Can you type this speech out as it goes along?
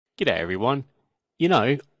G'day everyone.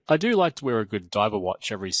 I do like to wear a good diver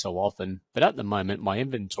watch every so often, but at the moment my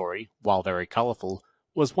inventory, while very colourful,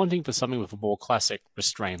 was wanting for something with a more classic,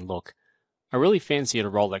 restrained look. I really fancied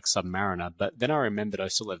a Rolex Submariner, but then I remembered I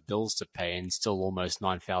still have bills to pay and still almost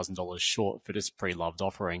 $9,000 short for this pre-loved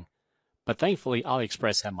offering. But thankfully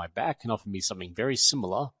AliExpress had my back and offered me something very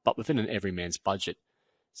similar, but within an everyman's budget.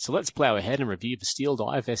 So let's plow ahead and review the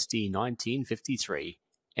SteelDive SD1953,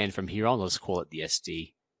 and from here on let's call it the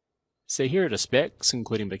SD. So here are the specs,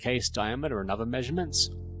 including the case diameter and other measurements,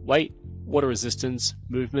 weight, water resistance,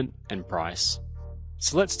 movement, and price.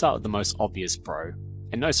 So let's start with the most obvious pro,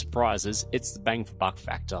 and no surprises, it's the bang for buck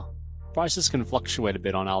factor. Prices can fluctuate a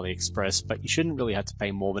bit on AliExpress, but you shouldn't really have to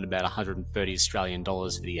pay more than about 130 Australian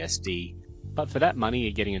dollars for the SD. But for that money,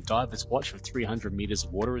 you're getting a diver's watch with 300 meters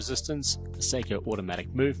of water resistance, a Seiko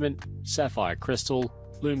automatic movement, sapphire crystal,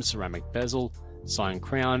 lume ceramic bezel, cyan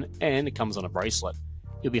crown, and it comes on a bracelet.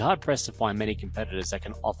 You'll be hard pressed to find many competitors that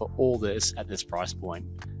can offer all this at this price point.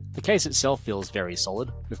 The case itself feels very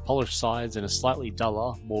solid, with polished sides and a slightly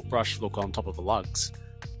duller, more brushed look on top of the lugs.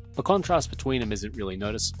 The contrast between them isn't really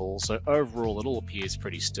noticeable, so overall it all appears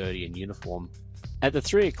pretty sturdy and uniform. At the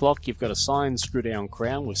 3 o'clock you've got a cyan screw-down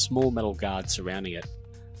crown with small metal guards surrounding it.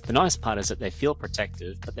 The nice part is that they feel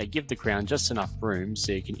protective, but they give the crown just enough room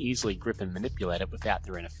so you can easily grip and manipulate it without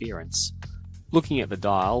their interference. Looking at the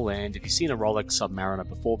dial, and if you've seen a Rolex Submariner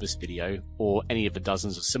before this video, or any of the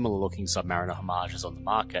dozens of similar looking Submariner homages on the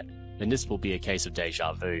market, then this will be a case of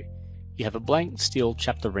deja vu. You have a blank steel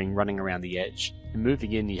chapter ring running around the edge, and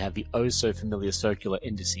moving in you have the oh so familiar circular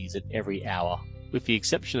indices at every hour, with the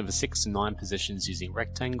exception of the 6 to 9 positions using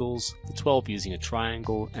rectangles, the 12 using a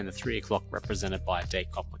triangle, and the 3 o'clock represented by a date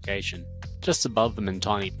complication. Just above them in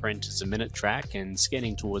tiny print is a minute track, and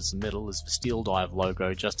scanning towards the middle is the SteelDive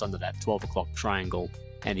logo just under that 12 o'clock triangle,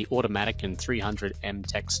 and the automatic and 300M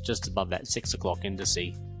text just above that 6 o'clock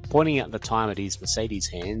indice. Pointing out the time at these Mercedes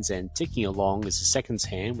hands and ticking along is a seconds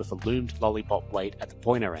hand with a loomed lollipop weight at the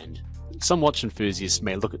pointer end. Some watch enthusiasts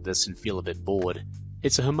may look at this and feel a bit bored.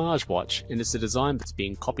 It's a homage watch, and it's a design that's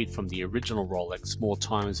being copied from the original Rolex more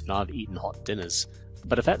times than I've eaten hot dinners.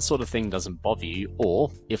 But if that sort of thing doesn't bother you,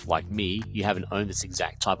 or, if like me, you haven't owned this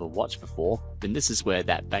exact type of watch before, then this is where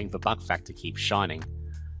that bang for buck factor keeps shining.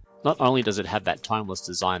 Not only does it have that timeless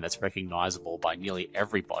design that's recognizable by nearly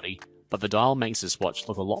everybody, but the dial makes this watch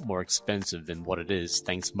look a lot more expensive than what it is,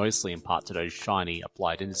 thanks mostly in part to those shiny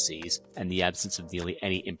applied indices and the absence of nearly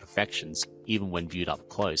any imperfections, even when viewed up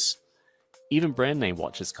close. Even brand name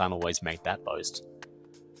watches can't always make that boast.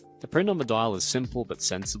 The print on the dial is simple but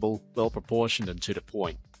sensible, well proportioned and to the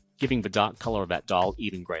point, giving the dark colour of that dial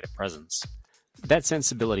even greater presence. That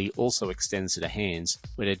sensibility also extends to the hands,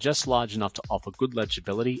 where they're just large enough to offer good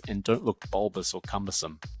legibility and don't look bulbous or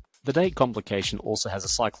cumbersome. The date complication also has a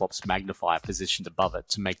Cyclops magnifier positioned above it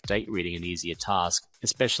to make date reading an easier task,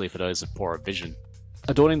 especially for those with poorer vision.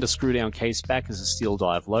 Adorning the screw-down case back is a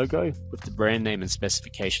SteelDive logo, with the brand name and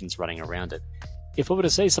specifications running around it. If I were to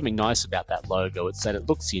say something nice about that logo, it's that it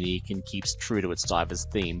looks unique and keeps true to its diver's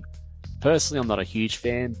theme. Personally, I'm not a huge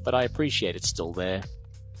fan, but I appreciate it's still there.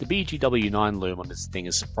 The BGW9 lume on this thing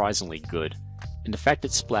is surprisingly good, and the fact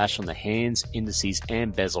it's splashed on the hands, indices,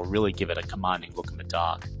 and bezel really give it a commanding look in the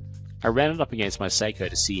dark. I ran it up against my Seiko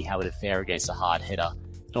to see how it would fare against a hard hitter,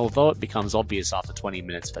 and although it becomes obvious after 20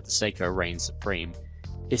 minutes that the Seiko reigns supreme,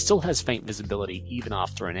 it still has faint visibility even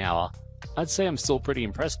after an hour. I'd say I'm still pretty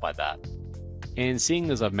impressed by that. And seeing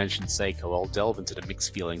as I've mentioned Seiko, I'll delve into the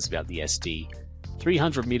mixed feelings about the SD.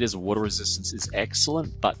 300 meters of water resistance is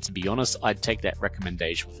excellent, but to be honest, I'd take that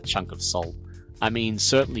recommendation with a chunk of salt. I mean,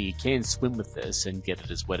 certainly you can swim with this and get it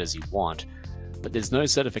as wet as you want, but there's no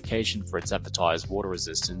certification for its advertised water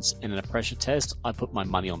resistance, and in a pressure test, I put my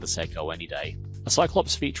money on the Seiko any day. A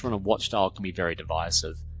Cyclops feature on a watch dial can be very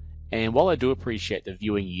divisive, and while I do appreciate the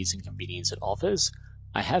viewing ease and convenience it offers,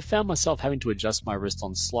 I have found myself having to adjust my wrist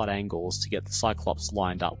on slight angles to get the Cyclops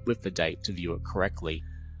lined up with the date to view it correctly.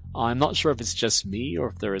 I'm not sure if it's just me or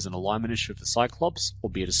if there is an alignment issue with the Cyclops,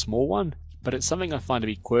 albeit a small one, but it's something I find to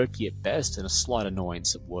be quirky at best and a slight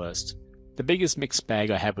annoyance at worst. The biggest mixed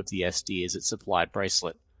bag I have with the SD is its supplied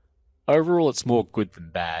bracelet. Overall it's more good than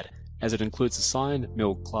bad, as it includes a signed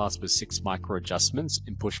milled clasp with 6 micro adjustments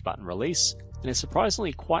and push button release, and is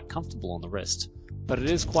surprisingly quite comfortable on the wrist. But it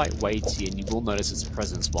is quite weighty and you will notice its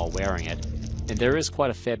presence while wearing it, and there is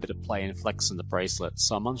quite a fair bit of play and flex in the bracelet,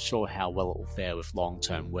 so I'm unsure how well it will fare with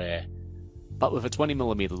long-term wear. But with a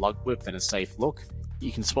 20mm lug width and a safe look,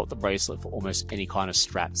 you can swap the bracelet for almost any kind of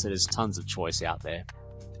strap, so there's tons of choice out there.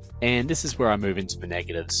 And this is where I move into the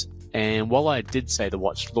negatives, and while I did say the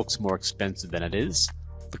watch looks more expensive than it is,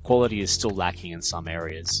 the quality is still lacking in some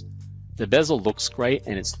areas. The bezel looks great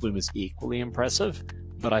and its lume is equally impressive,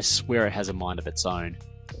 but I swear it has a mind of its own.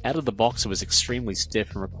 Out of the box it was extremely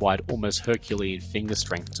stiff and required almost Herculean finger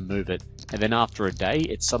strength to move it, and then after a day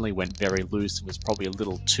it suddenly went very loose and was probably a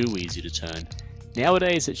little too easy to turn.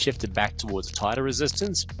 Nowadays it shifted back towards a tighter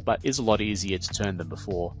resistance, but is a lot easier to turn than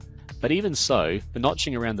before. But even so, the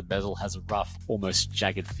notching around the bezel has a rough, almost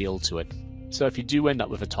jagged feel to it. So if you do end up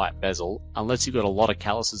with a tight bezel, unless you've got a lot of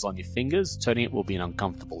calluses on your fingers, turning it will be an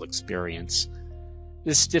uncomfortable experience.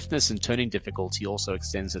 This stiffness and turning difficulty also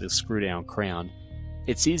extends to the screw-down crown.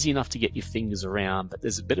 It's easy enough to get your fingers around, but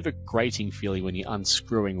there's a bit of a grating feeling when you're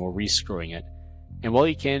unscrewing or rescrewing it. And while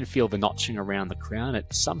you can feel the notching around the crown,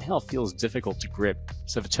 it somehow feels difficult to grip,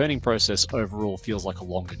 so the turning process overall feels like a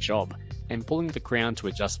longer job, and pulling the crown to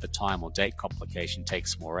adjust for time or date complication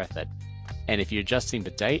takes more effort. And if you're adjusting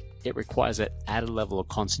the date, it requires that added level of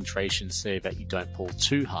concentration so that you don't pull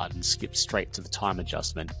too hard and skip straight to the time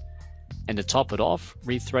adjustment. And to top it off,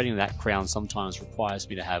 rethreading that crown sometimes requires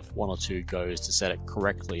me to have one or two goes to set it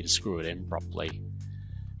correctly to screw it in properly.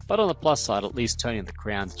 But on the plus side, at least turning the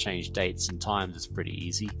crown to change dates and times is pretty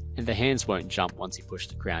easy, and the hands won't jump once you push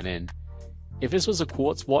the crown in. If this was a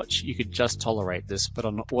quartz watch, you could just tolerate this, but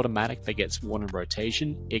on an automatic that gets worn in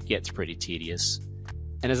rotation, it gets pretty tedious.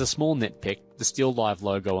 And as a small nitpick, the SteelDive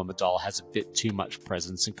logo on the dial has a bit too much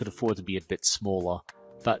presence and could afford to be a bit smaller.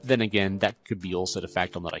 But then again, that could be also the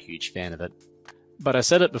fact I'm not a huge fan of it. But I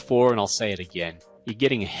said it before and I'll say it again, you're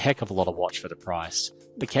getting a heck of a lot of watch for the price.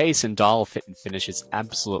 The case and dial fit and finish is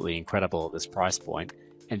absolutely incredible at this price point,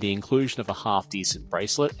 and the inclusion of a half-decent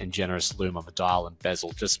bracelet and generous lume on the dial and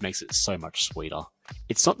bezel just makes it so much sweeter.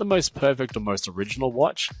 It's not the most perfect or most original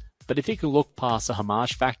watch, but if you can look past the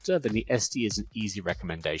homage factor, then the SD is an easy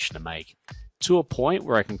recommendation to make. To a point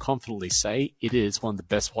where I can confidently say it is one of the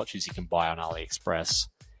best watches you can buy on AliExpress.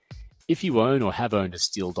 If you own or have owned a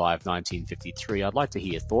SteelDive 1953, I'd like to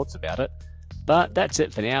hear your thoughts about it. But that's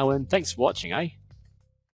it for now, and thanks for watching, eh?